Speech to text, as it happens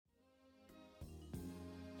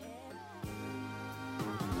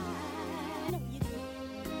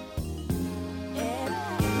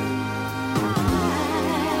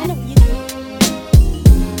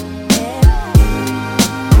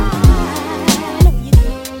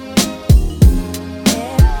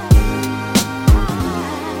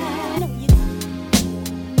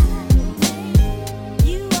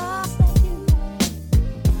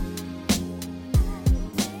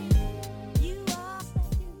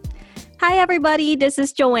Hi, everybody. This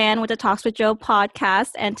is Joanne with the Talks with Joe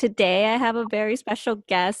podcast. And today I have a very special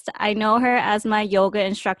guest. I know her as my yoga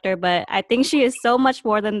instructor, but I think she is so much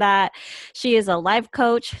more than that. She is a life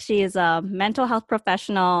coach, she is a mental health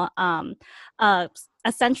professional, a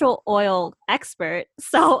essential oil expert.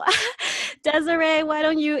 So, Desiree, why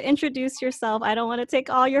don't you introduce yourself? I don't want to take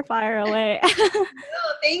all your fire away. Oh,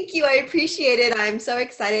 thank you. I appreciate it. I'm so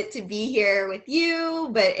excited to be here with you,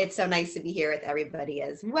 but it's so nice to be here with everybody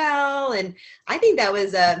as well. And I think that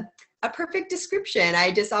was a perfect description.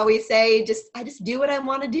 I just always say, I just do what I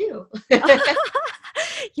want to do.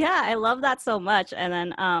 Yeah, I love that so much. And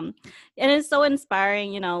then and it's so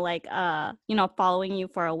inspiring, following you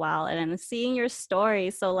for a while and then seeing your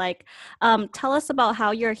story. So tell us about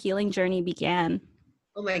how your healing journey began.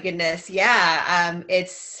 Oh my goodness. Yeah.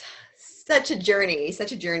 It's such a journey,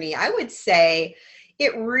 such a journey. I would say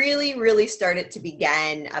it really, really started to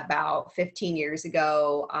begin about 15 years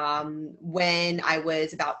ago when I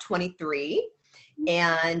was about 23.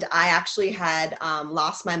 And I actually had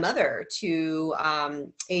lost my mother to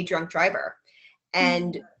a drunk driver.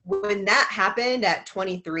 And when that happened at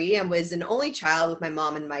 23, I was an only child with my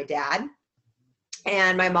mom and my dad.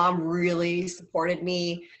 And my mom really supported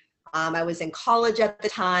me. I was in college at the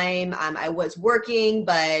time. I was working,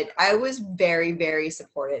 but I was very, very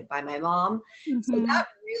supported by my mom. So Mm-hmm. that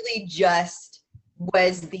really just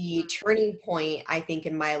was the turning point, I think,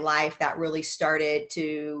 in my life that really started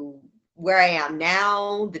to where I am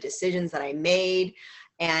now, the decisions that I made.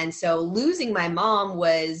 And so losing my mom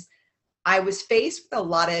I was faced with a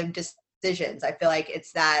lot of decisions. I feel like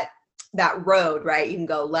it's that road, right? You can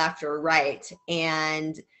go left or right.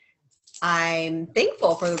 And I'm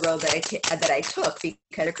thankful for the road that I took because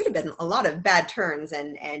there could have been a lot of bad turns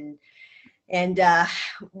and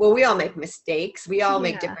well, we all make mistakes. We all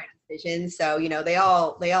make Yeah. different decisions. So, they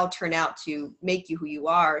all turn out to make you who you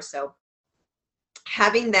are. So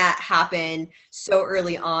having that happen so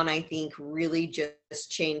early on, I think really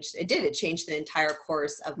just changed. It changed the entire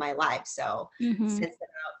course of my life. So Mm-hmm. since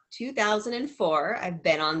about 2004, I've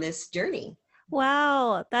been on this journey.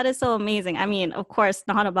 Wow, that is so amazing. I mean, of course,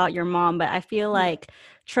 not about your mom, but I feel like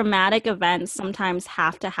traumatic events sometimes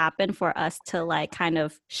have to happen for us to kind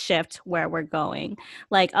of shift where we're going.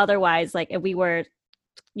 Like otherwise, like if we were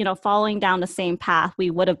following down the same path we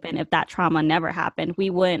would have been if that trauma never happened. We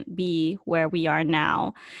wouldn't be where we are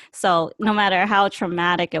now. So no matter how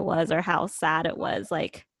traumatic it was or how sad it was,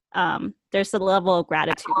 there's a level of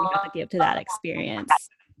gratitude we have to give to that experience.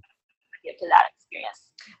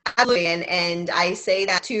 Absolutely. And I say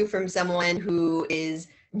that too from someone who is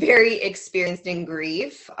very experienced in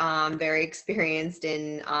grief, very experienced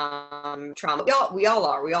in trauma. We all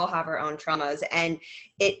are. We all have our own traumas. And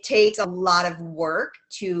it takes a lot of work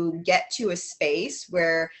to get to a space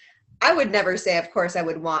where I would never say, of course, I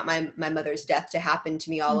would want my mother's death to happen to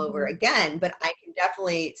me all over Mm-hmm. again. But I can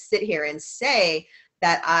definitely sit here and say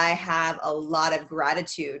that I have a lot of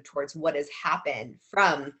gratitude towards what has happened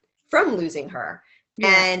from losing her. Yeah.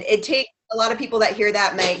 And it takes a lot of people that hear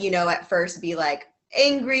that may, at first be like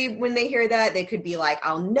angry when they hear that. They could be like,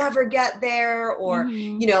 I'll never get there, or,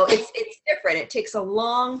 Mm-hmm. it's different. It takes a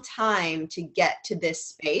long time to get to this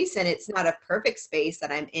space, and it's not a perfect space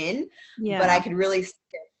that I'm in, but I Yeah. could really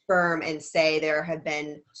stand firm and say there have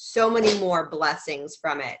been so many more blessings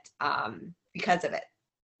from it because of it.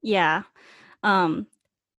 Yeah. Um,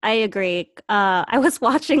 I agree. I was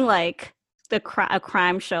watching a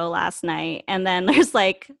crime show last night, and then there's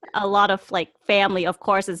a lot of family, of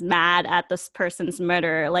course, is mad at this person's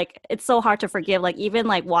murder. Like it's so hard to forgive. Like even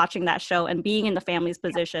watching that show and being in the family's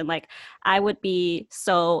position, I would be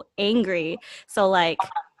so angry. So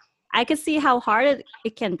I could see how hard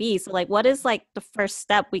it can be. So what is the first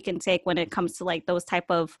step we can take when it comes to those type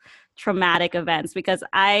of traumatic events? Because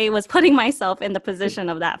I was putting myself in the position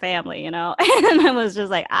of that family, and I was just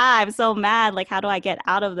like, I'm so mad. Like, how do I get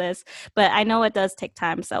out of this? But I know it does take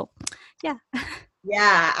time. So yeah.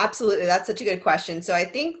 Yeah, absolutely. That's such a good question. So I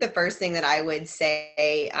think the first thing that I would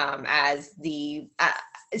say, as the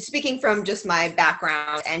speaking from just my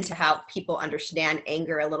background and to help people understand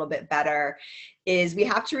anger a little bit better, is we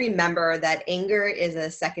have to remember that anger is a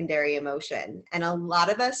secondary emotion, and a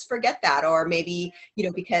lot of us forget that, or maybe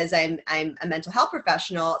because I'm a mental health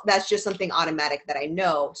professional, that's just something automatic that I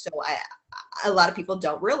know. So a lot of people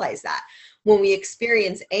don't realize that when we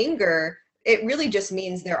experience anger, it really just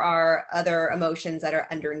means there are other emotions that are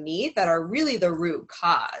underneath that are really the root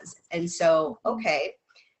cause. And so, Mhm. okay,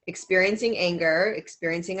 experiencing anger,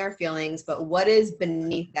 experiencing our feelings, but what is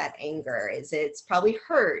beneath that anger? It's probably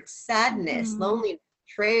hurt, sadness, Mhm. loneliness,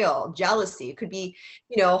 betrayal, jealousy. It could be,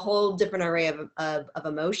 a whole different array of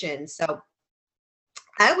emotions. So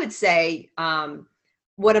I would say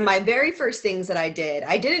one of my very first things that I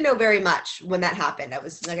didn't know very much when that happened. I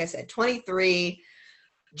was, like I said, 23,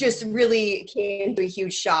 just really came to a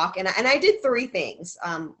huge shock. And I did three things.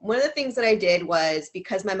 One of the things that I did was,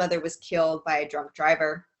 because my mother was killed by a drunk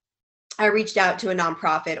driver, I reached out to a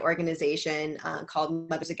nonprofit organization called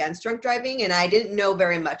Mothers Against Drunk Driving. And I didn't know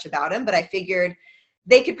very much about them, but I figured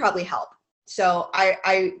they could probably help. So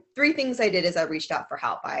three things I did is I reached out for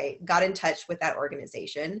help. I got in touch with that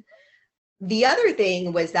organization. The other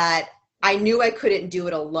thing was that I knew I couldn't do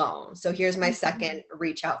it alone. So here's my second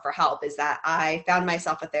reach out for help, is that I found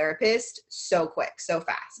myself a therapist so quick, so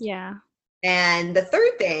fast. Yeah. And the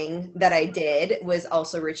third thing that I did was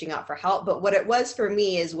also reaching out for help. But what it was for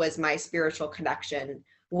me was my spiritual connection,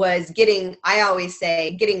 was I always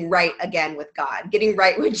say, getting right again with God, getting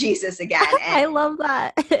right with Jesus again. And I love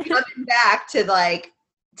that. coming back to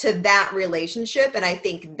that relationship. And I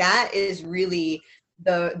think that is really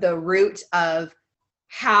the root of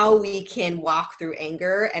how we can walk through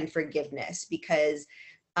anger and forgiveness, because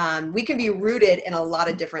we can be rooted in a lot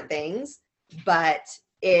of different things. But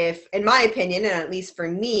if, in my opinion, and at least for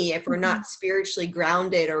me, if we're not spiritually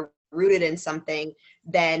grounded or rooted in something,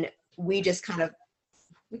 then we just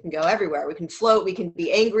we can go everywhere. We can float, we can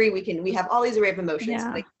be angry, we have all these array of emotions.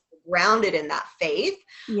 Yeah. Like, grounded in that faith.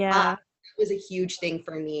 Yeah. It was a huge thing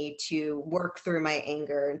for me to work through my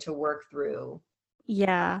anger and to work through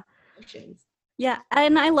emotions. Yeah.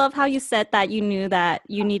 And I love how you said that you knew that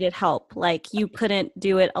you needed help. Like, you couldn't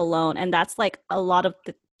do it alone. And that's like a lot of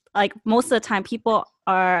most of the time people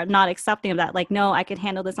are not accepting of that. Like, no, I could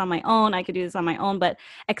handle this on my own. I could do this on my own. But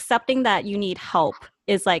accepting that you need help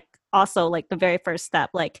is like also like the very first step,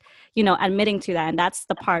 like, admitting to that. And that's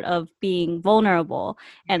the part of being vulnerable.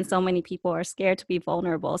 And so many people are scared to be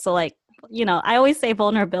vulnerable. So like, I always say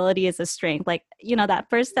vulnerability is a strength. Like, that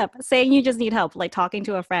first step, saying you just need help, like talking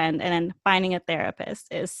to a friend and then finding a therapist,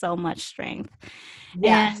 is so much strength.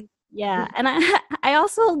 Yes. And yeah. And I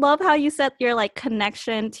also love how you said your like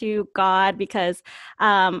connection to God, because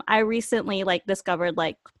I recently like discovered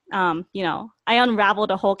like, I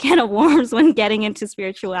unraveled a whole can of worms when getting into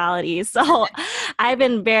spirituality. So I've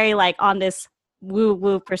been very like on this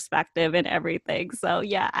woo-woo perspective and everything. So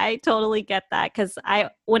yeah, I totally get that, because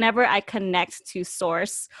whenever I connect to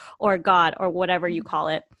source or God or whatever you call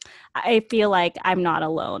it, I feel like I'm not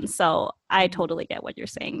alone. So I totally get what you're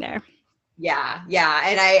saying there. Yeah.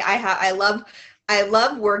 And I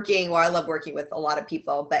love working with a lot of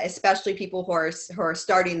people, but especially people who are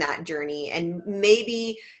starting that journey, and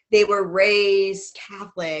maybe they were raised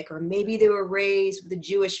Catholic, or maybe they were raised with the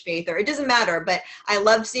Jewish faith, or it doesn't matter. But I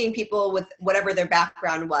love seeing people with whatever their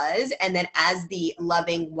background was, and then as the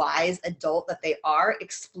loving, wise adult that they are,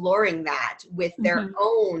 exploring that with their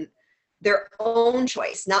own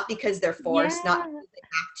choice, not because they're forced, not because they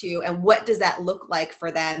have to. And what does that look like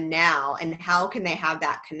for them now? And how can they have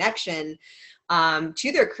that connection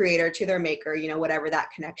to their creator, to their maker, whatever that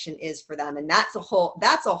connection is for them. And that's a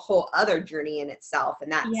whole other journey in itself. And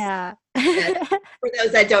that's, for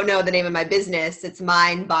those that don't know the name of my business, it's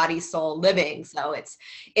Mind, Body, Soul, Living. So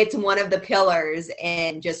it's one of the pillars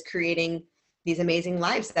in just creating these amazing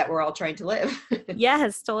lives that we're all trying to live.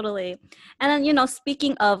 Yes, totally. And then,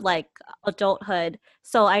 speaking of like adulthood,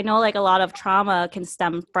 so I know like a lot of trauma can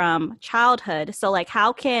stem from childhood. So like,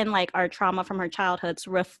 how can like our trauma from our childhoods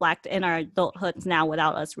reflect in our adulthoods now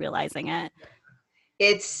without us realizing it?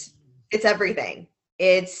 It's everything.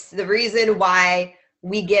 It's the reason why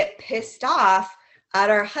we get pissed off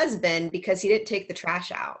at our husband because he didn't take the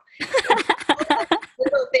trash out.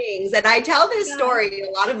 Little things. And I tell this story in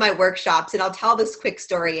a lot of my workshops, and I'll tell this quick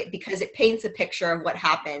story because it paints a picture of what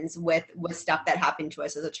happens with stuff that happened to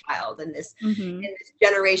us as a child, and this, and this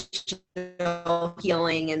generational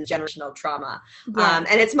healing and generational trauma. And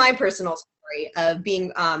it's my personal story of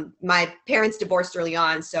being, my parents divorced early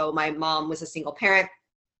on. So my mom was a single parent.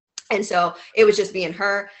 And so it was just me and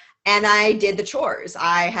her. And I did the chores.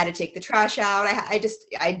 I had to take the trash out. I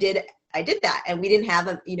did that. And we didn't have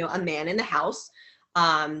a man in the house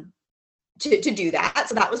to do that.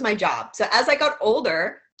 So that was my job. So as I got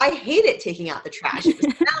older, I hated taking out the trash. It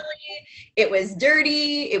was smelly, it was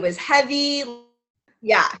dirty, it was heavy.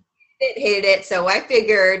 Yeah, hated it. So I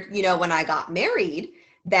figured, when I got married,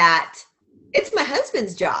 that it's my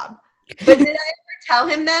husband's job. But did I ever tell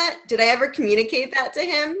him that? Did I ever communicate that to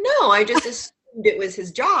him? No, I just assumed it was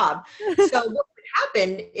his job. So what would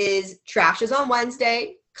happen is trash is on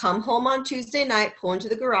Wednesday, come home on Tuesday night, pull into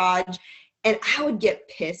the garage, and I would get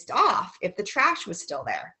pissed off if the trash was still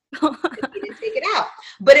there. He didn't take it out.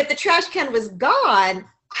 But if the trash can was gone,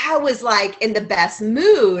 I was like in the best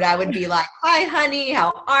mood. I would be like, "Hi, honey,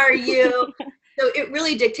 how are you?" So it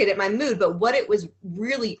really dictated my mood. But what it was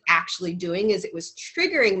really actually doing is it was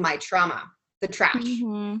triggering my trauma, the trash,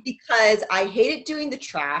 Mm-hmm. because I hated doing the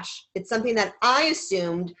trash. It's something that I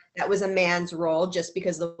assumed that was a man's role just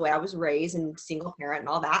because of the way I was raised and single parent and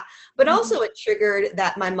all that. But also it triggered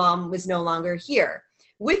that my mom was no longer here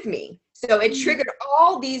with me. So it triggered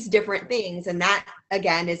all these different things. And that,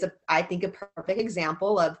 again, is, I think, a perfect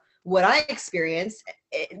example of what I experienced,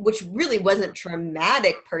 which really wasn't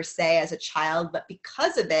traumatic per se as a child, but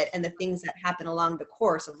because of it and the things that happen along the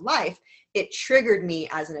course of life, it triggered me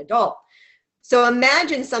as an adult. So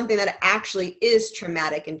imagine something that actually is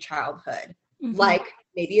traumatic in childhood, Mm-hmm. like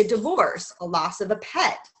maybe a divorce, a loss of a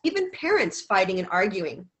pet, even parents fighting and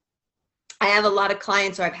arguing. I have a lot of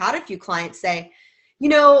clients, or I've had a few clients say,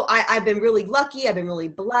 I've been really lucky. I've been really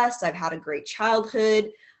blessed. I've had a great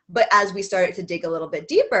childhood. But as we started to dig a little bit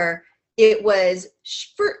deeper, it was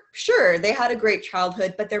for sure they had a great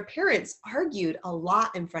childhood, but their parents argued a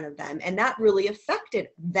lot in front of them, and that really affected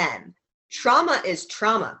them. Trauma is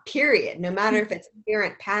trauma, period. No matter if it's a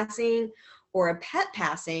parent passing or a pet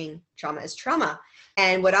passing, trauma is trauma.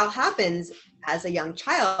 And what all happens as a young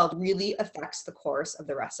child really affects the course of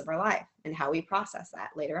the rest of our life and how we process that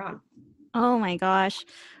later on. Oh my gosh.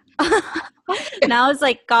 Now it's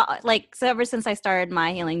like so ever since I started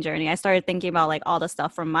my healing journey, I started thinking about like all the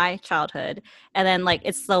stuff from my childhood. And then like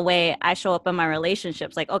it's the way I show up in my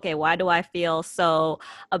relationships. Like, okay, why do I feel so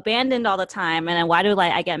abandoned all the time? And then why do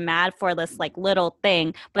like I get mad for this like little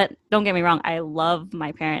thing? But don't get me wrong, I love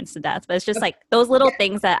my parents to death. But it's just like those little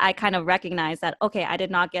things that I kind of recognize that, okay, I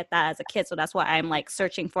did not get that as a kid. So that's why I'm like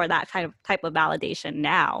searching for that kind of type of validation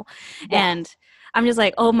now. Yes. And I'm just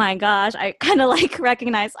like, oh my gosh, I kind of like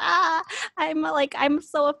recognize, I'm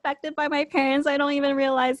so affected by my parents. I don't even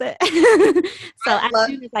realize it. So as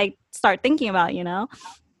soon as I start thinking about,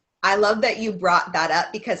 I love that you brought that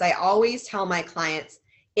up, because I always tell my clients,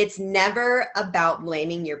 it's never about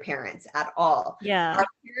blaming your parents at all. Yeah. Our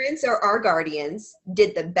parents or our guardians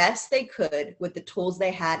did the best they could with the tools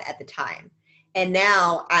they had at the time. And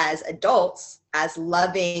now as adults, as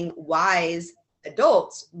loving, wise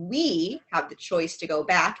adults, we have the choice to go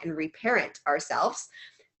back and reparent ourselves,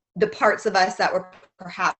 the parts of us that were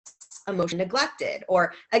perhaps emotionally neglected,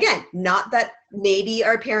 or again, not that maybe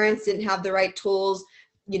our parents didn't have the right tools.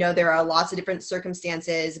 There are lots of different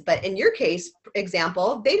circumstances, but in your case,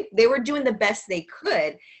 example, they were doing the best they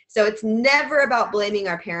could. So it's never about blaming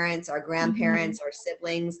our parents, our grandparents, our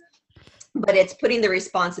siblings, but it's putting the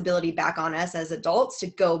responsibility back on us as adults to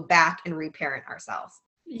go back and reparent ourselves.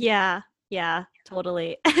 Yeah,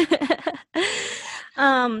 totally.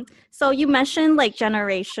 So you mentioned like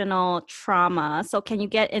generational trauma. So can you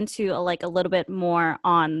get into like a little bit more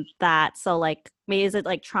on that? So like maybe is it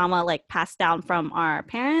like trauma like passed down from our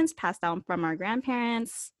parents, passed down from our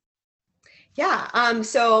grandparents? Yeah.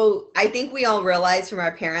 So I think we all realize from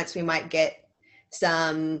our parents we might get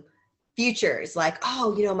some futures like,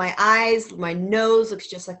 oh, my eyes, my nose looks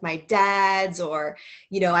just like my dad's, or,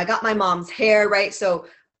 I got my mom's hair, right? So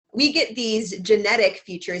we get these genetic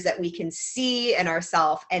features that we can see in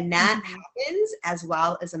ourselves, and that happens as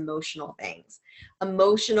well as emotional things.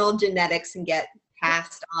 Emotional genetics can get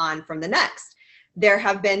passed on from the next. There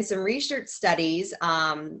have been some research studies.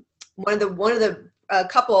 One of the a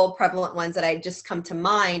couple prevalent ones that I just come to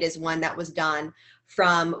mind is one that was done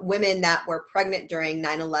from women that were pregnant during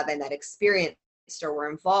 9/11 that experienced or were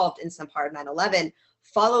involved in some part of 9/11,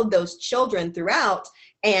 followed those children throughout,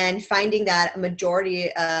 and finding that a majority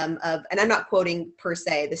and I'm not quoting per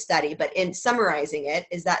se the study, but in summarizing it,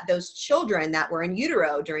 is that those children that were in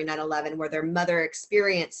utero during 9/11, where their mother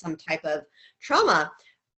experienced some type of trauma,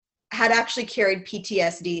 had actually carried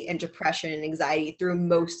PTSD and depression and anxiety through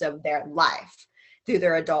most of their life, through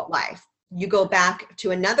their adult life. You go back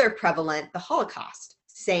to another prevalent, the Holocaust,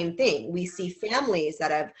 same thing. We see families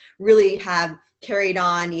that have carried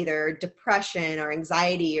on either depression or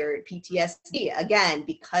anxiety or PTSD, again,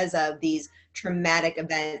 because of these traumatic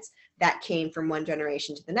events that came from one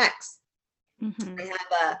generation to the next. I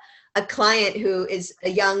have a client who is a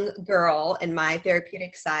young girl in my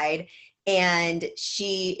therapeutic side, and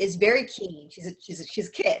she is very keen. She's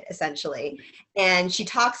a kid, essentially. And she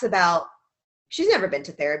talks about, she's never been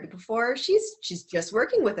to therapy before. She's just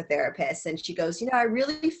working with a therapist. And she goes, I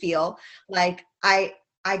really feel like I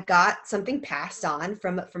got something passed on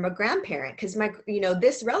from a grandparent, because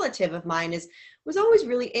this relative of mine was always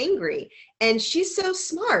really angry. And she's so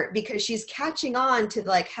smart because she's catching on to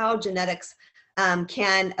like how genetics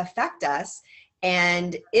can affect us.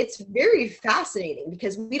 And it's very fascinating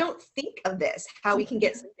because we don't think of this, how we can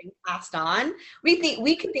get something passed on. We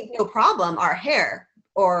can think no problem, our hair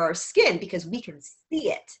or our skin, because we can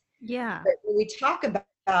see it. Yeah. But when we talk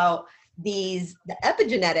about the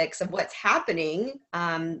epigenetics of what's happening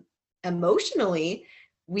emotionally,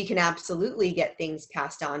 we can absolutely get things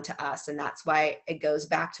passed on to us. And that's why it goes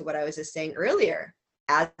back to what I was just saying earlier.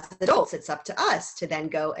 As adults, it's up to us to then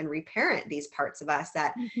go and reparent these parts of us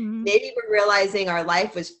that Mm-hmm. maybe we're realizing our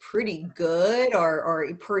life was pretty good or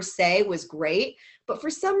per se was great, but for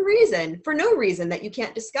some reason, for no reason that you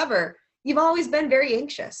can't discover, you've always been very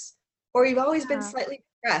anxious or you've always been Yeah. slightly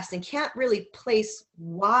depressed and can't really place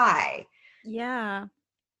why. Yeah.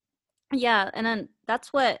 Yeah, and then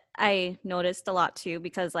that's what I noticed a lot too,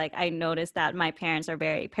 because like I noticed that my parents are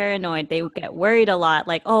very paranoid. They would get worried a lot,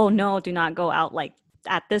 like, oh no, do not go out like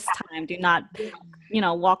at this time. Do not,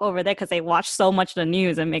 walk over there because they watch so much the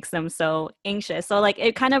news and makes them so anxious. So like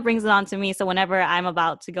it kind of brings it on to me. So whenever I'm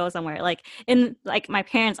about to go somewhere, like my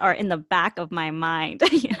parents are in the back of my mind,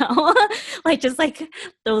 like just like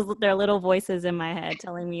those their little voices in my head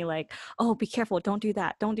telling me like, oh, be careful, don't do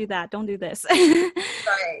that, don't do that, don't do this.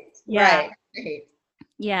 Right, Yeah. right.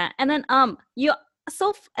 Yeah. And then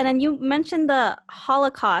and then you mentioned the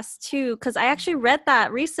Holocaust too, because I actually read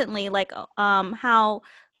that recently, like how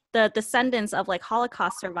the descendants of like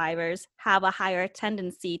Holocaust survivors have a higher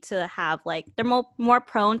tendency to have like they're more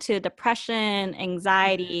prone to depression,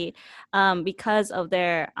 anxiety, because of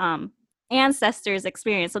their ancestors'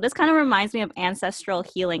 experience. So this kind of reminds me of ancestral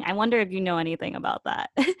healing. I wonder if you know anything about that.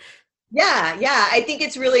 Yeah. I think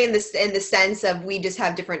it's really in the sense of we just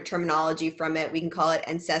have different terminology from it. We can call it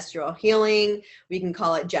ancestral healing. We can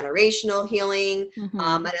call it generational healing. Hmm.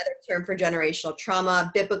 Another term for generational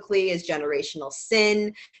trauma biblically is generational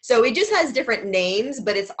sin. So it just has different names,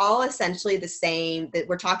 but it's all essentially the same. That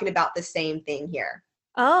we're talking about the same thing here.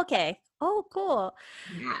 Oh, okay. Oh, cool.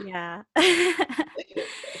 Yeah. Yeah.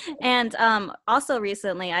 And also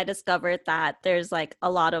recently I discovered that there's like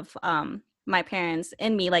a lot of my parents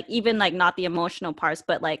in me, like even like not the emotional parts,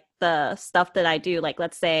 but like the stuff that I do. Like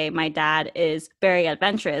let's say my dad is very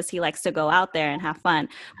adventurous. He likes to go out there and have fun.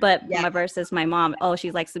 But Yeah. my versus my mom, oh, she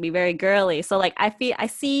likes to be very girly. So like I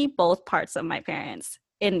see both parts of my parents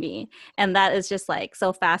in me. And that is just like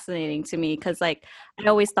so fascinating to me because like I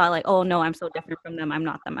always thought like, oh no, I'm so different from them. I'm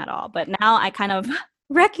not them at all. But now I kind of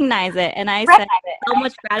recognize it and I send so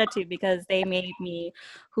much gratitude because they made me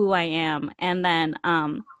who I am. And then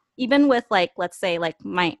even with like let's say like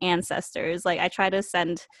my ancestors, like I try to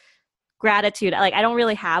send gratitude. Like I don't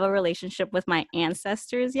really have a relationship with my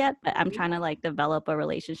ancestors yet, but I'm trying to like develop a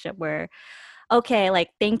relationship where okay, like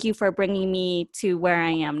thank you for bringing me to where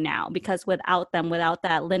I am now because without them, without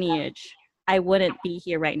that lineage, I wouldn't be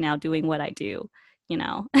here right now doing what I do, you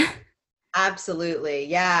know. Absolutely.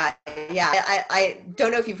 Yeah. Yeah. I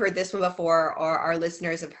don't know if you've heard this one before or our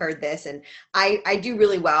listeners have heard this. And I do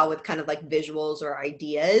really well with kind of like visuals or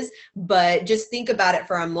ideas, but just think about it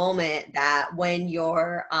for a moment that when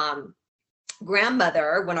your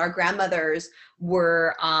grandmother, when our grandmothers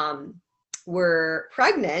were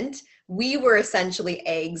pregnant, we were essentially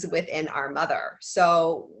eggs within our mother.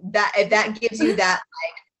 So that if that gives you that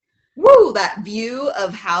that view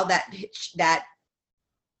of how that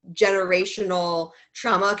generational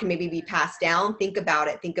trauma can maybe be passed down. Think about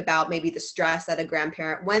it. Think about maybe the stress that a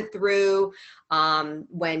grandparent went through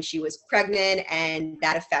when she was pregnant, and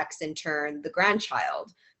that affects in turn the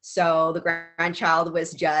grandchild. So the grandchild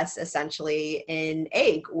was just essentially an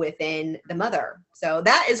egg within the mother. So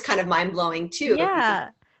that is kind of mind blowing too, if you think Yeah.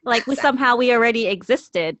 Like that we sense. somehow we already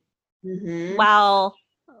existed Mm-hmm. while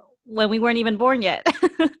when we weren't even born yet.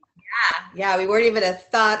 Yeah, we weren't even a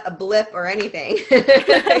thought, a blip, or anything.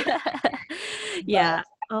 Yeah.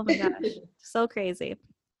 But Oh my gosh. So crazy.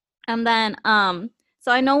 And then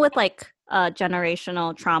so I know with like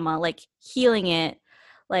generational trauma, like healing it,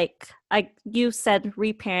 like you said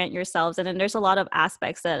reparent yourselves and then there's a lot of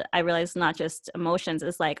aspects that I realize not just emotions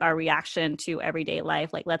is like our reaction to everyday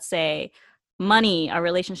life. Like let's say money, our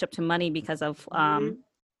relationship to money because of mhm.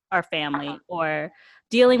 our family or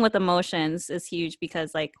dealing with emotions is huge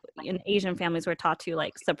because like in Asian families we're taught to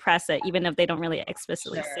like suppress it even if they don't really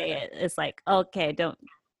explicitly say Sure. it. It's like, okay, don't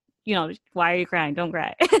why are you crying? Don't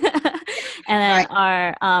cry. And then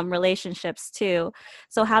Right. our relationships too.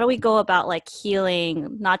 So how do we go about like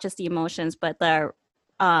healing not just the emotions but the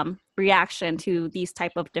reaction to these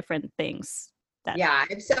type of different things that Yeah.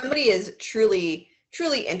 If somebody is truly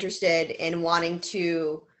interested in wanting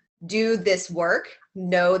to do this work,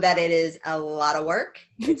 know that it is a lot of work.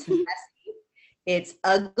 It's messy, it's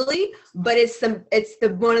ugly, but it's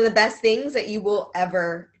the one of the best things that you will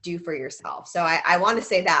ever do for yourself. So I want to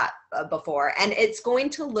say that before, and it's going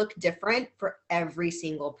to look different for every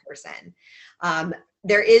single person.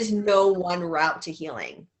 There is no one route to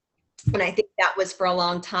healing. And I think that was for a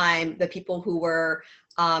long time, the people who were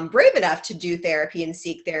brave enough to do therapy and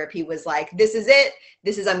seek therapy was like, this is it.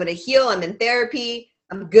 This is, I'm going to heal. I'm in therapy.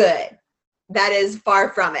 I'm good. That is far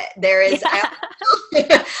from it. There is,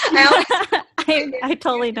 Yeah. I I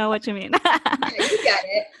totally know what you mean. yeah, you get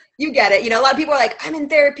it. You get it. You know, a lot of people are like, I'm in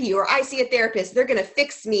therapy, or I see a therapist, they're going to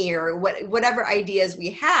fix me, or whatever ideas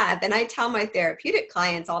we have. And I tell my therapeutic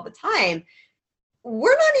clients all the time,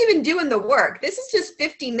 we're not even doing the work. This is just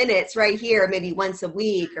 50 minutes right here, maybe once a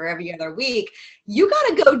week or every other week. You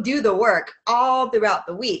got to go do the work all throughout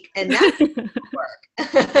the week. And that's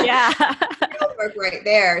work. Yeah. Work right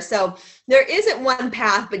there. So there isn't one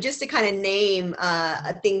path, but just to kind of name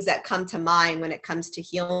things that come to mind when it comes to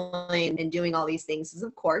healing and doing all these things is,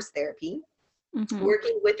 of course, therapy. Mm-hmm.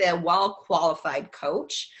 Working with a well-qualified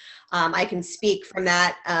coach. I can speak from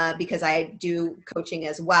that because I do coaching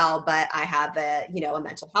as well, but I have a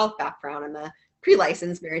mental health background. I'm a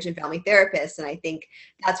pre-licensed marriage and family therapist. And I think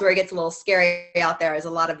that's where it gets a little scary out there. There's a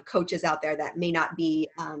lot of coaches out there that may not be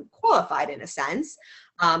qualified in a sense,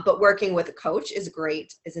 but working with a coach is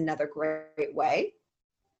another great way.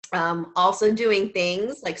 Also doing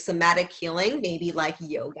things like somatic healing, maybe like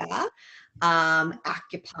yoga,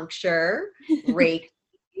 acupuncture, Reiki,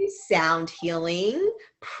 sound healing,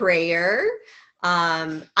 prayer.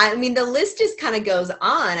 I mean, the list just kind of goes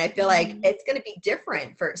on. I feel like it's going to be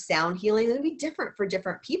different for sound healing. It's going to be different for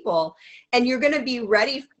different people. And you're going to be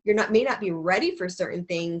ready. May not be ready for certain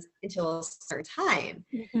things until a certain time.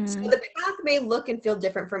 Mm-hmm. So the path may look and feel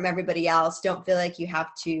different from everybody else. Don't feel like you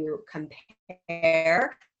have to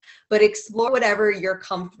compare, but explore whatever you're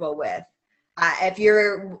comfortable with. If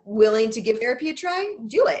you're willing to give therapy a try,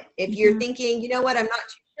 do it. If you're thinking, you know what, I'm not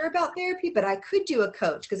too sure about therapy, but I could do a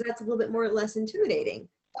coach because that's a little bit more less intimidating.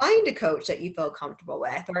 Find a coach that you feel comfortable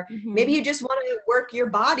with, or maybe you just want to work your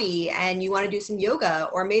body and you want to do some yoga,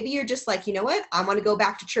 or maybe you're just like, you know what, I want to go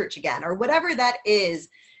back to church again, or whatever that is.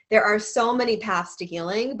 There are so many paths to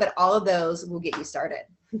healing, but all of those will get you started.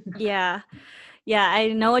 Yeah. Yeah, I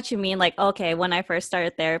know what you mean. Like, okay, when I first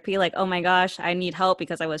started therapy, like, oh my gosh, I need help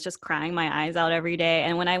because I was just crying my eyes out every day.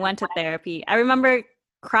 And when I went to therapy, I remember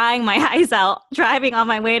crying my eyes out driving on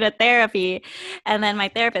my way to therapy. And then my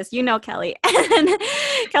therapist, Kelly, and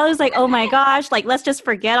Kelly was like, oh my gosh, like, let's just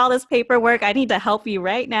forget all this paperwork. I need to help you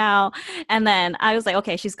right now. And then I was like,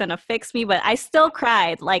 okay, she's going to fix me. But I still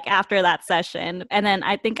cried like after that session. And then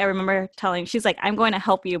I think I remember she's like, I'm going to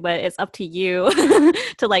help you, but it's up to you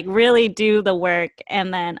to like really do the work.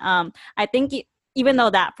 And then I think even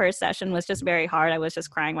though that first session was just very hard, I was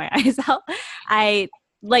just crying my eyes out. I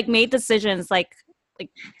like made decisions like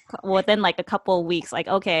within like a couple of weeks, like,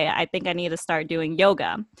 okay, I think I need to start doing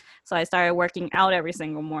yoga. So I started working out every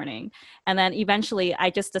single morning. And then eventually I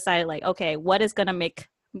just decided like, okay, what is going to make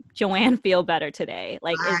Joanne feel better today?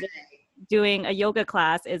 Like, is it doing a yoga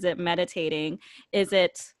class? Is it meditating? Is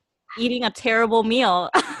it eating a terrible meal?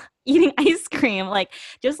 Eating ice cream? Like,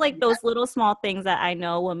 just like those little small things that I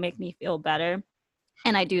know will make me feel better.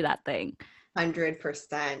 And I do that thing.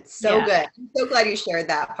 100%. So good. I'm so glad you shared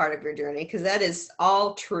that part of your journey because that is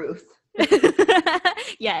all truth.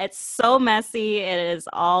 Yeah, it's so messy. It is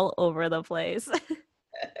all over the place.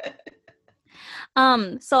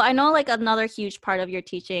 So I know like another huge part of your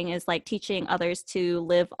teaching is like teaching others to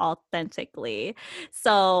live authentically.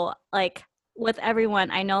 So like with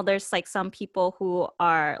everyone, I know there's like some people who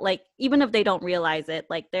are like, even if they don't realize it,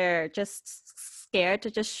 like they're just scared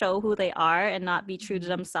to just show who they are and not be true to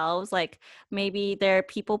themselves. Like maybe they're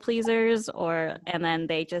people pleasers and then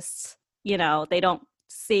they just, they don't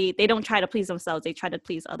try to please themselves. They try to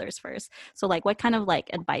please others first. So like, what kind of like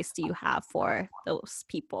advice do you have for those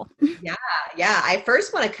people? Yeah. I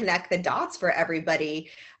first want to connect the dots for everybody.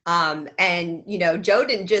 And Joe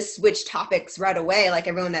didn't just switch topics right away. Like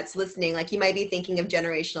everyone that's listening, like you might be thinking of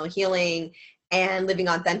generational healing and living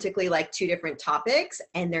authentically like two different topics,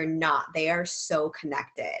 and they're not. They are so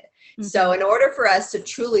connected. Mm-hmm. So in order for us to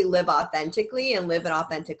truly live authentically and live an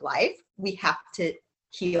authentic life, we have to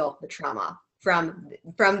heal the trauma from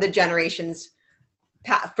the generations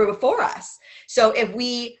before us. So if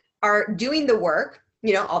we are doing the work,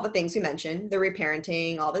 all the things we mentioned, the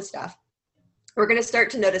reparenting, all this stuff, we're going to start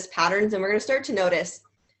to notice patterns, and we're going to start to notice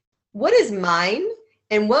what is mine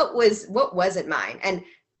and what wasn't mine. And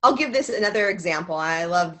I'll give this another example. I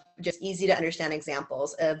love just easy to understand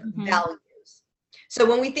examples of values. So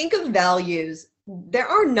when we think of values, there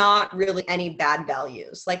are not really any bad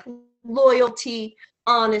values like loyalty,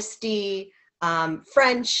 honesty,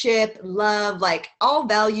 friendship, love. Like all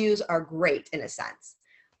values are great in a sense.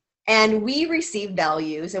 And we receive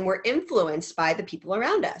values and we're influenced by the people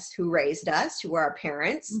around us who raised us, who are our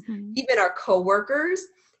parents, even our coworkers.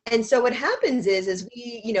 And so what happens is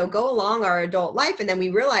we, go along our adult life, and then we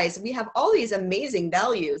realize we have all these amazing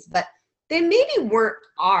values, but they maybe weren't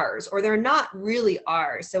ours, or they're not really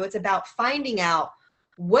ours. So it's about finding out,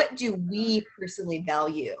 what do we personally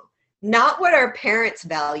value, not what our parents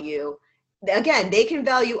value. Again, they can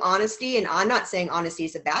value honesty, and I'm not saying honesty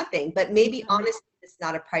is a bad thing, but maybe honesty is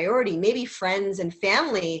not a priority. Maybe friends and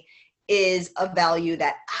family is a value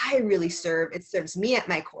that I really serve. It serves me at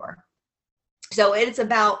my core. So it's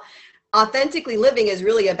about authentically living, is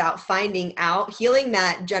really about finding out, healing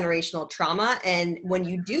that generational trauma. And when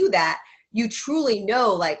you do that, you truly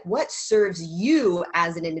know like what serves you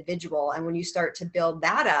as an individual. And when you start to build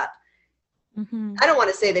that up, I don't want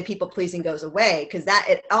to say that people pleasing goes away, because that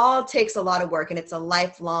it all takes a lot of work and it's a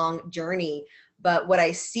lifelong journey. But what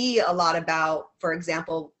I see a lot about, for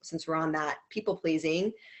example, since we're on that people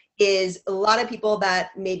pleasing, is a lot of people that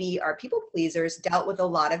maybe are people pleasers dealt with a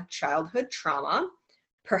lot of childhood trauma.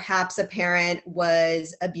 Perhaps a parent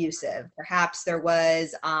was abusive. Perhaps there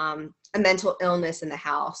was a mental illness in the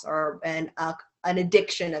house, or an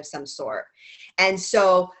addiction of some sort. And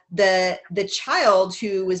so the child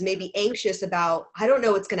who was maybe anxious about, I don't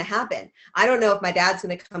know what's going to happen. I don't know if my dad's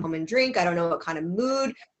going to come home and drink. I don't know what kind of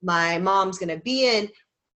mood my mom's going to be in.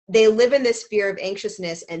 They live in this fear of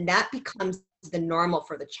anxiousness, and that becomes the normal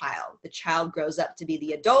for the child. The child grows up to be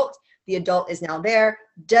the adult. The adult is now there,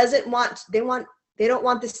 they don't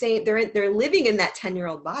want the same, they're living in that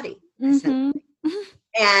 10-year-old body.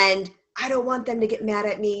 And I don't want them to get mad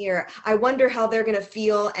at me, or I wonder how they're going to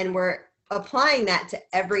feel. And we're applying that to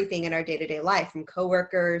everything in our day-to-day life, from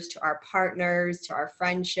coworkers to our partners to our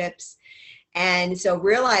friendships. And so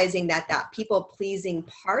realizing that people pleasing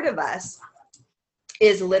part of us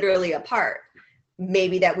is literally a part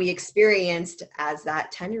maybe that we experienced as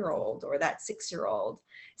that 10-year-old or that 6-year-old.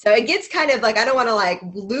 So it gets kind of like, I don't want to like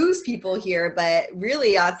lose people here, but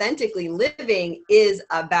really authentically living is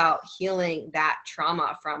about healing that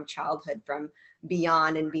trauma from childhood, from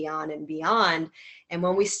beyond and beyond and beyond. And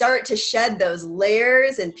when we start to shed those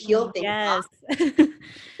layers and peel things off,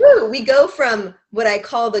 we go from what I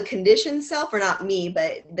call the conditioned self, or not me,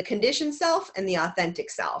 but the conditioned self and the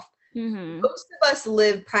authentic self. Most of us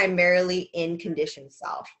live primarily in conditioned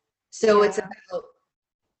self. So it's about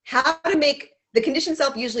how to make the conditioned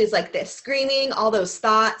self usually is like this, screaming all those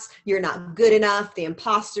thoughts. You're not good enough, the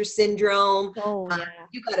imposter syndrome.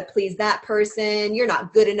 You got to please that person. You're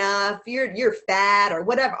not good enough. You're fat, or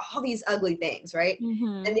whatever, all these ugly things, right?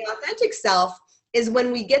 And the authentic self is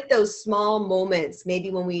when we get those small moments, maybe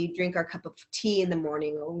when we drink our cup of tea in the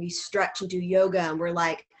morning, or when we stretch and do yoga and we're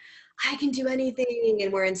like, I can do anything,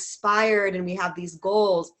 and we're inspired and we have these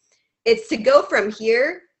goals. It's to go from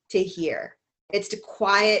here to here. It's to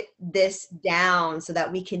quiet this down so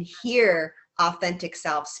that we can hear authentic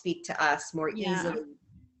self speak to us more easily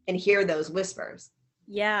and hear those whispers.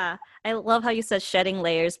 Yeah. I love how you said shedding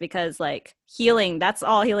layers, because like healing, that's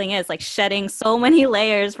all healing is, like shedding so many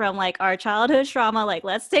layers from like our childhood trauma. Like,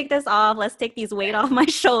 let's take this off. Let's take these weight off my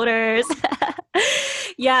shoulders.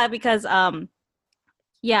 Because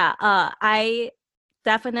I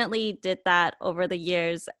definitely did that over the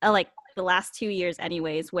years, like the last 2 years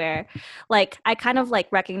anyways, where like I kind of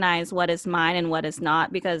like recognize what is mine and what is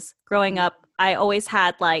not, because growing up I always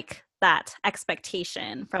had like that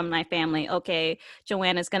expectation from my family. Okay,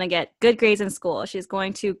 Joanne is going to get good grades in school. She's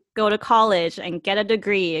going to go to college and get a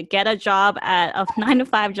degree, get a job at a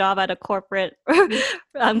 9-to-5 job at a corporate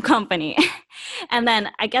company. And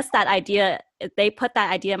then I guess that idea, they put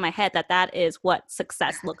that idea in my head that is what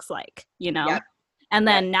success looks like, Yep. And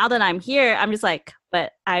then now that I'm here, I'm just like,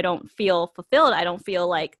 but I don't feel fulfilled. I don't feel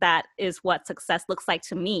like that is what success looks like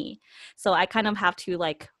to me. So I kind of have to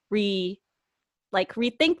rethink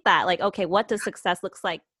that. Like, okay, what does success look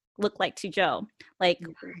like to Joe? Like,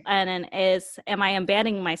 and then am I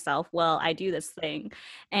abandoning myself? Well, I do this thing.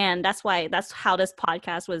 And that's how this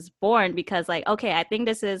podcast was born, because like, okay, I think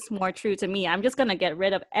this is more true to me. I'm just going to get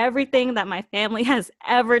rid of everything that my family has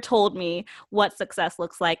ever told me what success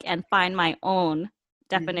looks like, and find my own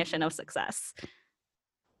definition of success.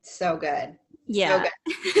 So good. Yeah.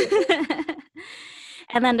 So good.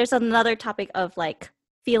 And then there's another topic of like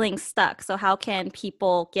feeling stuck. So how can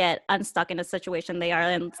people get unstuck in a situation they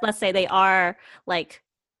are in? Let's say they are like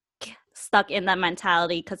stuck in that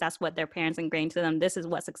mentality because that's what their parents ingrained to them. This is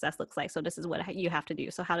what success looks like. So this is what you have to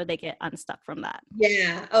do. So how do they get unstuck from that?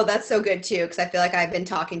 Yeah. Oh, that's so good too. Because I feel like I've been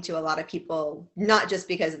talking to a lot of people, not just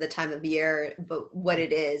because of the time of year, but what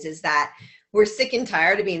it is that we're sick and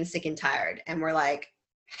tired of being sick and tired. And we're like,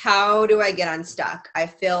 how do I get unstuck? I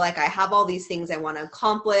feel like I have all these things I want to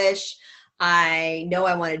accomplish. I know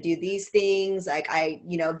I want to do these things. Like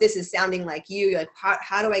this is sounding like you, like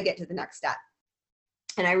how do I get to the next step?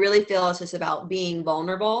 And I really feel it's just about being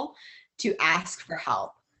vulnerable to ask for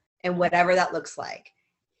help and whatever that looks like.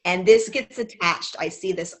 And this gets attached. I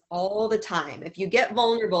see this all the time. If you get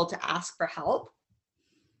vulnerable to ask for help,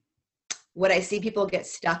 what I see people get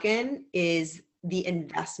stuck in is the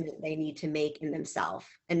investment they need to make in themselves,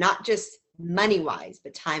 and not just money wise,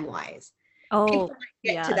 but time wise. People Oh,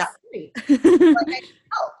 get to yes. that point. Like,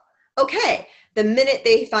 oh, okay. The minute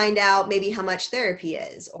they find out maybe how much therapy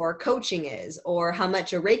is, or coaching is, or how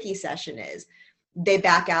much a Reiki session is, they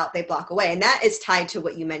back out, they block away. And that is tied to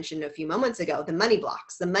what you mentioned a few moments ago, the money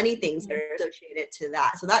blocks, the money things that are associated to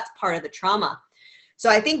that. So that's part of the trauma. So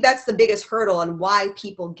I think that's the biggest hurdle, and why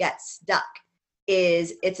people get stuck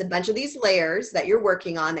is it's a bunch of these layers that you're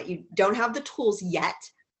working on that you don't have the tools yet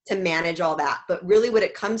to manage all that. But really what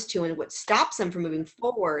it comes to, and what stops them from moving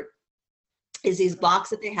forward, is these blocks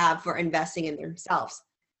that they have for investing in themselves.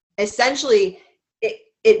 Essentially,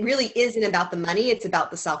 it really isn't about the money, it's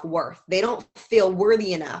about the self-worth. They don't feel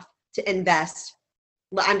worthy enough to invest.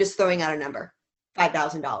 I'm just throwing out a number,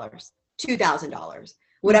 $5,000, $2,000,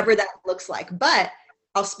 whatever that looks like. But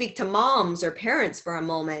I'll speak to moms or parents for a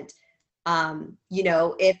moment.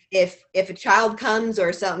 If a child comes,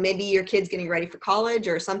 or maybe your kid's getting ready for college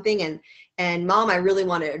or something, and mom,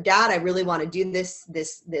 dad, I really want to do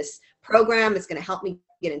this program. It's going to help me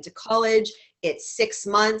get into college. It's 6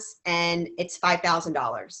 months and it's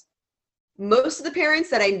 $5,000. Most of the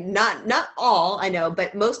parents that not all I know,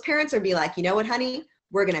 but most parents are be like, you know what, honey,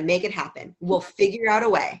 we're going to make it happen. We'll figure out a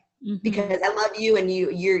way, because I love you and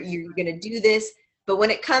you're going to do this. But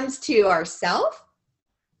when it comes to ourselves,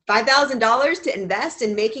 $5,000 to invest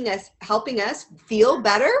in helping us feel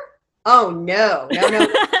better. Oh no.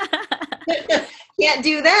 Can't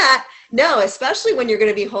do that. No, especially when you're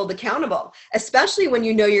going to be held accountable, especially when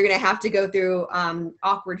you know you're going to have to go through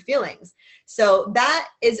awkward feelings. So that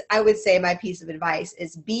is, I would say, my piece of advice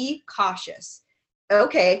is be cautious.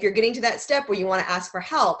 Okay, if you're getting to that step where you want to ask for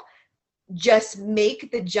help, just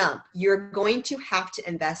make the jump. You're going to have to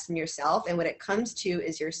invest in yourself. And what it comes to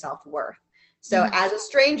is your self-worth. So as a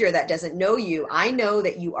stranger that doesn't know you, I know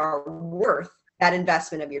that you are worth that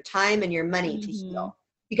investment of your time and your money to heal,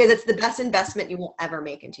 because it's the best investment you will ever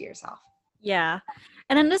make into yourself. Yeah.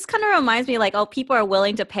 And then this kind of reminds me, like, oh, people are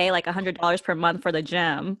willing to pay like $100 per month for the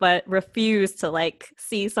gym, but refuse to like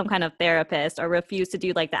see some kind of therapist, or refuse to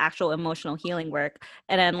do like the actual emotional healing work.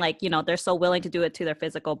 And then like, they're so willing to do it to their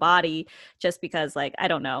physical body just because, like, I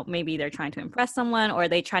don't know, maybe they're trying to impress someone, or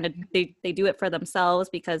they do it for themselves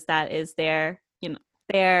because that is their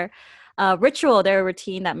ritual, their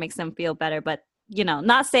routine that makes them feel better. But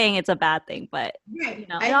not saying it's a bad thing, but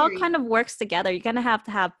it all kind of works together. You're going to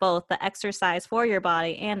have both the exercise for your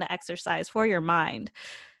body and the exercise for your mind.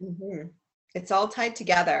 It's all tied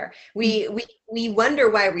together. We wonder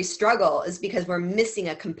why we struggle is because we're missing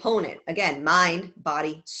a component. Again, mind,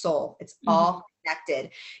 body, soul. It's all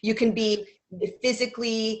connected. You can be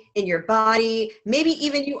physically in your body, maybe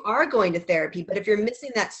even you are going to therapy, but if you're missing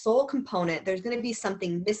that soul component, there's going to be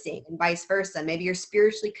something missing, and vice versa. Maybe you're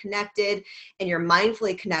spiritually connected and you're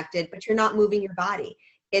mindfully connected, but you're not moving your body.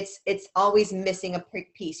 It's always missing a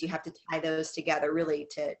piece. You have to tie those together really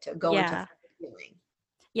to go into healing.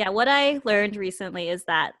 Yeah, what I learned recently is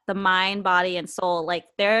that the mind, body, and soul, like,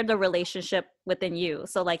 they're the relationship within you.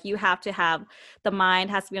 So like, you have to have, the mind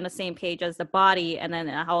has to be on the same page as the body, and then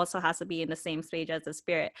it also has to be in the same page as the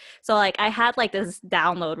spirit. So like, I had like this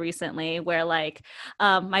download recently where like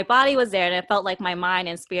my body was there, and it felt like my mind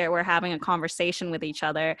and spirit were having a conversation with each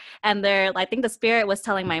other. And I think the spirit was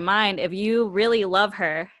telling my mind, if you really love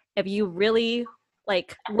her, if you really,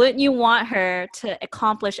 like, wouldn't you want her to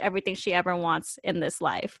accomplish everything she ever wants in this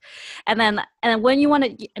life? And then when you want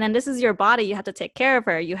to, and then this is your body, you have to take care of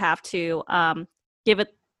her. You have to give it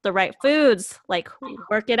the right foods, like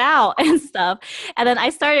work it out and stuff. And then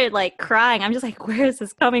I started like crying. I'm just like, where is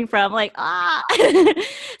this coming from? Like,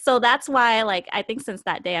 So that's why, like, I think since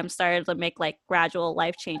that day, I'm started to make like gradual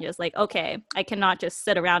life changes. Like, okay, I cannot just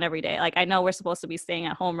sit around every day. Like, I know we're supposed to be staying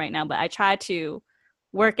at home right now, but I try to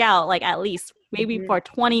work out, like, at least maybe for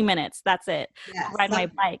 20 minutes. That's it. Yes. Ride my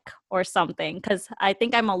bike or something. Because I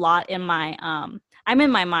think I'm a lot in my, I'm in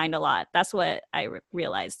my mind a lot. That's what I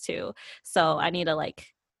realized too. So I need to like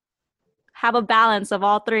have a balance of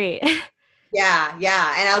all three. Yeah.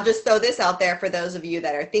 And I'll just throw this out there for those of you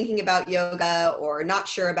that are thinking about yoga or not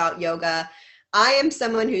sure about yoga. I am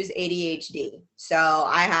someone who's ADHD. So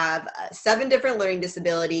I have 7 different learning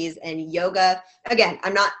disabilities, and yoga, again,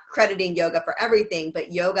 I'm not crediting yoga for everything,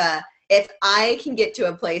 but yoga if I can get to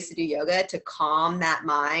a place to do yoga to calm that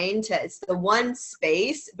mind, it's the one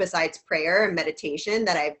space besides prayer and meditation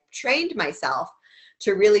that I've trained myself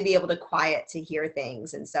to really be able to quiet, to hear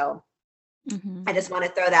things. And so I just want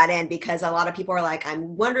to throw that in because a lot of people are like,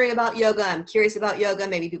 I'm wondering about yoga. I'm curious about yoga.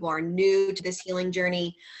 Maybe people are new to this healing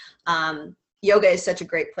journey. Yoga is such a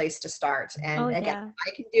great place to start. And again, if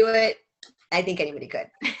I can do it, I think anybody could.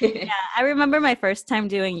 Yeah, I remember my first time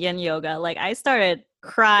doing yin yoga. Like I started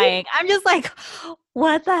crying. I'm just like,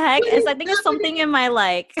 what the heck? I think it's something in my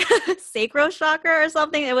like sacral chakra or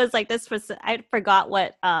something. It was like this, I forgot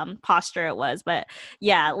what posture it was, but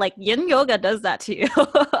yeah, like yin yoga does that to you.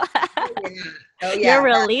 Oh, yeah. You're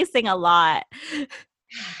releasing a lot.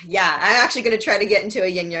 Yeah, I'm actually going to try to get into a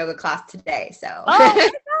yin yoga class today. So. Oh my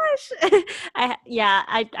gosh.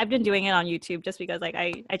 I've been doing it on YouTube just because like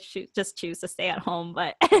I just choose to stay at home,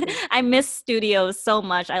 but I miss studios so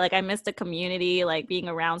much. I miss the community, like being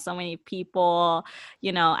around so many people.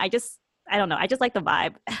 I don't know. I just like the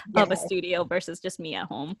vibe of a studio versus just me at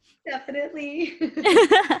home. Definitely.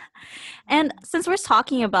 And since we're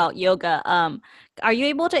talking about yoga, are you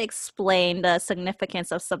able to explain the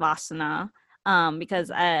significance of Savasana?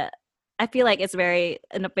 Because I feel like it's very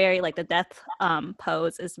like the death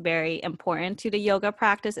pose is very important to the yoga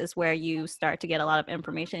practice, is where you start to get a lot of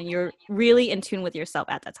information. You're really in tune with yourself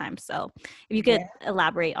at that time. So if you could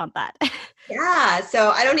elaborate on that. Yeah, so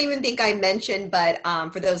I don't even think I mentioned, but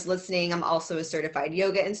for those listening, I'm also a certified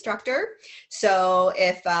yoga instructor. So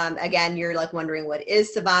if, again, you're like wondering what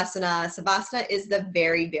is Savasana, Savasana is the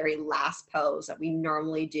very, very last pose that we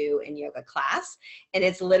normally do in yoga class. And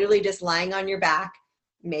it's literally just lying on your back.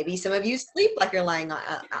 Maybe some of you sleep like you're lying on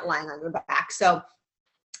your back. So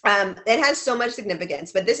it has so much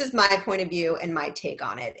significance, but this is my point of view and my take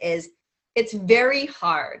on it is it's very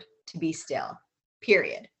hard to be still,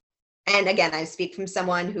 period. And again, I speak from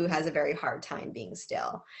someone who has a very hard time being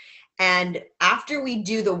still. And after we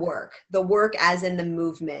do the work as in the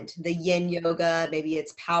movement, the yin yoga, maybe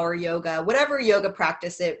it's power yoga, whatever yoga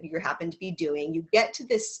practice it you happen to be doing, you get to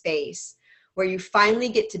this space where you finally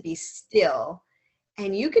get to be still.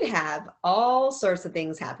 And you could have all sorts of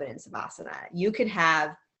things happen in Savasana. You can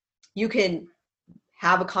have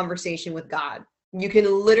a conversation with God. You can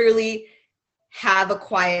literally have a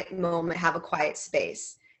quiet moment, have a quiet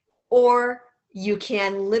space. Or you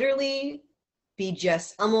can literally be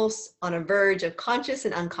just almost on a verge of conscious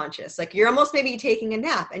and unconscious. Like you're almost maybe taking a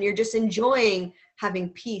nap and you're just enjoying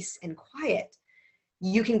having peace and quiet.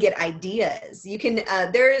 You can get ideas. You can,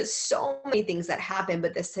 there's so many things that happen,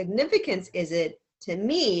 but the significance to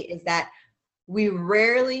me is that we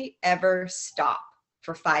rarely ever stop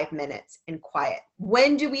for 5 minutes in quiet.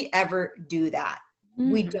 When do we ever do that?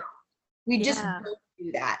 We don't. We just don't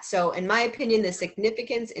do that. So in my opinion, the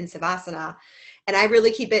significance in Savasana, and I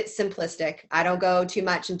really keep it simplistic. I don't go too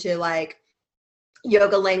much into like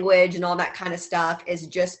yoga language and all that kind of stuff, is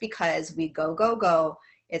just because we go.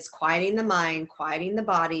 It's quieting the mind, quieting the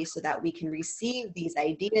body so that we can receive these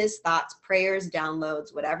ideas, thoughts, prayers,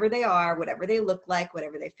 downloads, whatever they are, whatever they look like,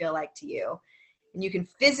 whatever they feel like to you. And you can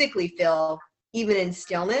physically feel, even in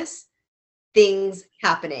stillness, things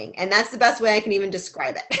happening. And that's the best way I can even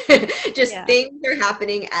describe it. Things are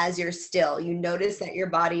happening as you're still. You notice that your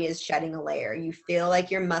body is shedding a layer. You feel like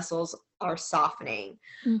your muscles are softening.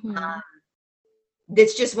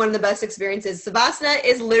 It's just one of the best experiences. Savasana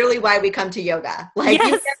is literally why we come to yoga. Like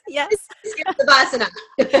yes. Savasana.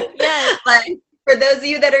 Yes. But for those of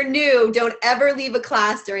you that are new, don't ever leave a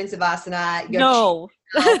class during Savasana. You're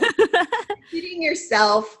cheating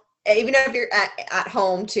yourself. Even if you're at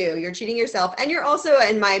home too, you're cheating yourself. And you're also,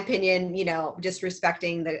 in my opinion,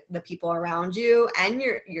 disrespecting the people around you and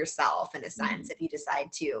yourself in a sense. If you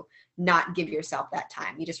decide to not give yourself that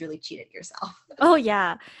time, you just really cheated yourself. Oh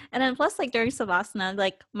yeah. And then plus like during Savasana,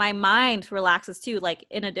 like my mind relaxes too, like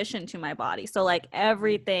in addition to my body. So like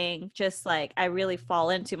everything just like I really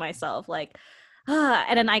fall into myself, like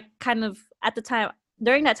and then I kind of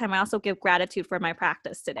during that time, I also give gratitude for my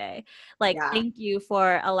practice today. Like, thank you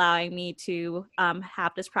for allowing me to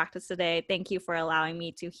have this practice today. Thank you for allowing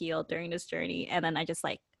me to heal during this journey. And then I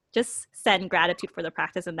just send gratitude for the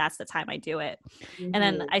practice, and that's the time I do it. And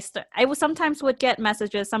then I sometimes would get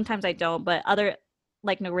messages, sometimes I don't, but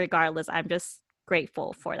regardless, I'm just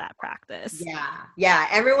grateful for that practice. Yeah.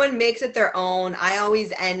 Everyone makes it their own. I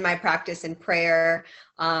always end my practice in prayer.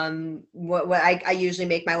 I usually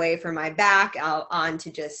make my way from my back on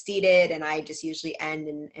to just seated, and I just usually end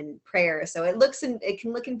in prayer. So it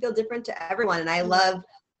can look and feel different to everyone. And I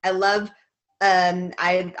love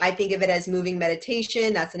I think of it as moving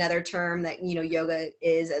meditation. That's another term that, yoga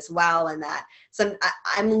is as well. And that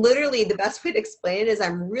I'm literally, the best way to explain it is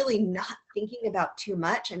I'm really not thinking about too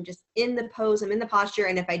much. I'm just in the pose, I'm in the posture.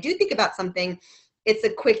 And if I do think about something, it's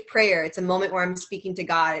a quick prayer. It's a moment where I'm speaking to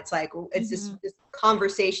God. It's like, it's this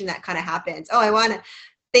conversation that kind of happens. Oh, I want to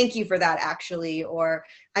thank you for that, actually, or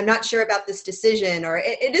I'm not sure about this decision, or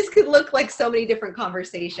it just could look like so many different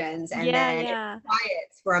conversations. And then it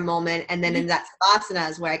quiets for a moment. And then in that savasana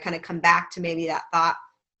is where I kind of come back to maybe that thought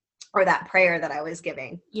or that prayer that I was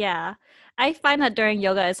giving. Yeah. I find that during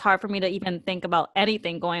yoga, it's hard for me to even think about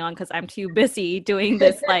anything going on because I'm too busy doing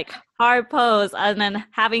this like hard pose, and then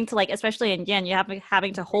having to, like, especially in yin,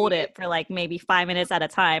 having to hold it for like maybe 5 minutes at a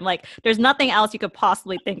time. Like there's nothing else you could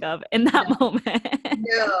possibly think of in that moment.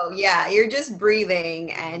 No, yeah, you're just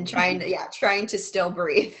breathing and trying to still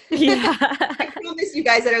breathe. Yeah. I promise you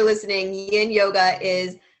guys that are listening, yin yoga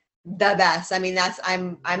is the best. I mean,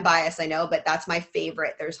 I'm biased, I know, but that's my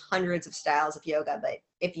favorite. There's hundreds of styles of yoga, but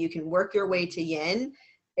if you can work your way to yin,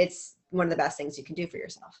 it's one of the best things you can do for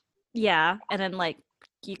yourself. Yeah. And then like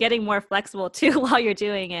you're getting more flexible too while you're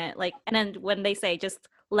doing it. Like, and then when they say just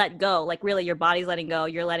let go, like really your body's letting go,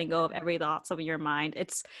 you're letting go of every thoughts of your mind.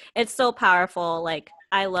 It's so powerful. Like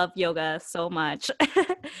I love yoga so much.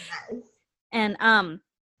 And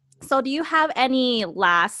so do you have any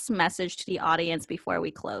last message to the audience before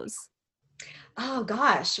we close? Oh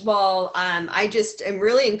gosh. Well, I just am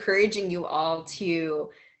really encouraging you all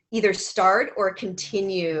to either start or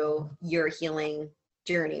continue your healing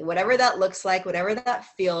journey, whatever that looks like, whatever that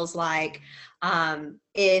feels like.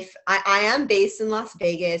 If I am based in Las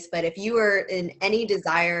Vegas, but if you are in any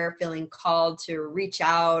desire, feeling called to reach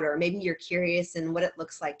out, or maybe you're curious in what it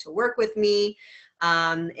looks like to work with me,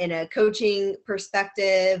 in a coaching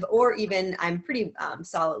perspective, or even I'm pretty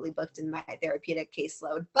solidly booked in my therapeutic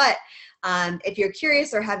caseload. But if you're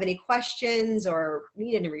curious or have any questions or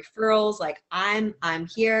need any referrals, like I'm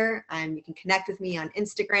here. You can connect with me on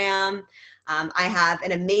Instagram. I have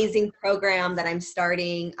an amazing program that I'm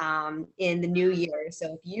starting in the new year.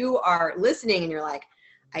 So if you are listening and you're like,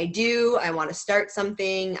 I want to start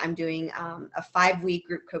something, I'm doing a 5-week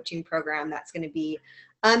group coaching program that's going to be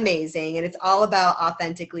amazing. And it's all about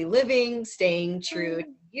authentically living, staying true to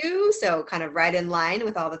you. So kind of right in line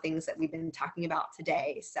with all the things that we've been talking about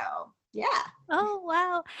today. So yeah. Oh,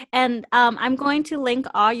 wow. And I'm going to link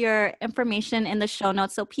all your information in the show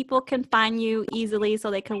notes so people can find you easily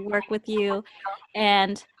so they can work with you.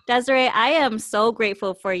 And Desiree, I am so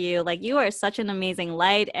grateful for you. Like you are such an amazing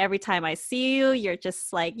light. Every time I see you, you're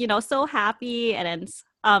just like, so happy and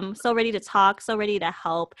so ready to talk, so ready to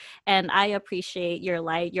help. And I appreciate your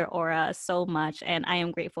light, your aura so much. And I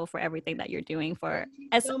am grateful for everything that you're doing for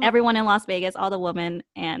everyone in Las Vegas, all the women.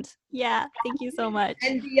 And yeah, thank you so much.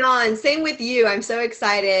 And beyond. Same with you. I'm so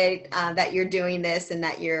excited that you're doing this and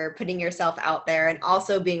that you're putting yourself out there and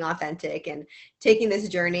also being authentic and taking this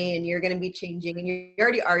journey, and you're going to be changing, and you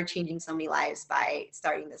already are changing so many lives by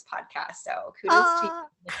starting this podcast. So kudos to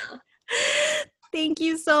you. Thank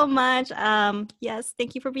you so much. Yes,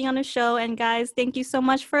 thank you for being on the show. And guys, thank you so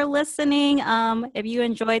much for listening. If you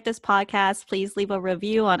enjoyed this podcast, please leave a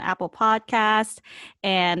review on Apple Podcasts,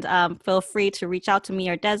 and feel free to reach out to me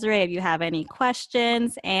or Desiree if you have any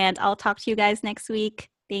questions. And I'll talk to you guys next week.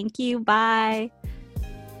 Thank you. Bye.